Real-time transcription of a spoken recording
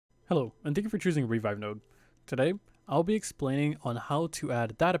Hello, and thank you for choosing Revivenode. Today, I'll be explaining on how to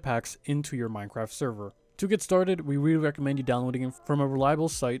add Datapacks into your Minecraft server. To get started, we really recommend you downloading it from a reliable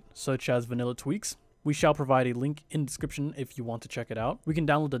site such as Vanilla Tweaks. We shall provide a link in the description if you want to check it out. We can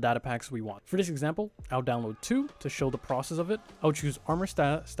download the Datapacks we want. For this example, I'll download 2 to show the process of it. I'll choose Armor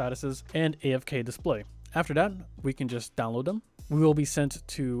Statuses and AFK Display. After that, we can just download them. We will be sent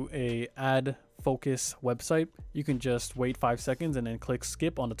to a Add Focus website. You can just wait 5 seconds and then click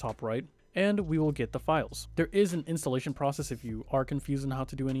skip on the top right, and we will get the files. There is an installation process if you are confused on how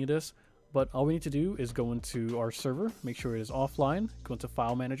to do any of this, but all we need to do is go into our server, make sure it is offline, go into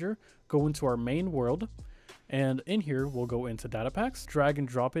File Manager, go into our main world, and in here we'll go into Datapacks, drag and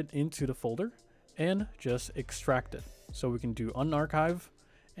drop it into the folder, and just extract it. So we can do unarchive,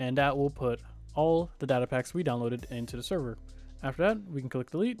 and that will put all the Datapacks we downloaded into the server. After that, we can click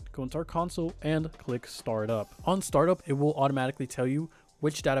delete, go into our console, and click start up. On startup, it will automatically tell you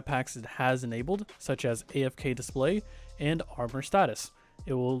which Datapacks it has enabled, such as AFK Display and Armor Status.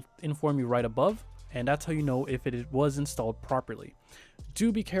 It will inform you right above, and that's how you know if it was installed properly.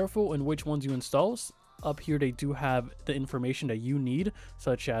 Do be careful in which ones you install. Up here, they do have the information that you need,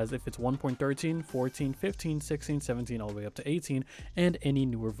 such as if it's 1.13, 14, 15, 16, 17, all the way up to 18, and any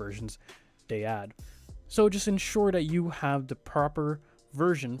newer versions they add. So just ensure that you have the proper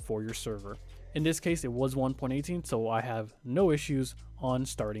version for your server. In this case, it was 1.18, so I have no issues on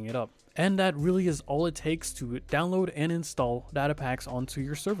starting it up. And that really is all it takes to download and install Datapacks onto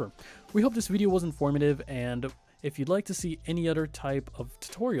your server. We hope this video was informative, and if you'd like to see any other type of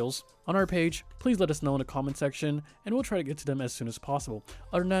tutorials on our page, please let us know in the comment section, and we'll try to get to them as soon as possible.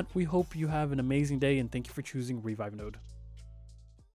 Other than that, we hope you have an amazing day, and thank you for choosing Revivenode.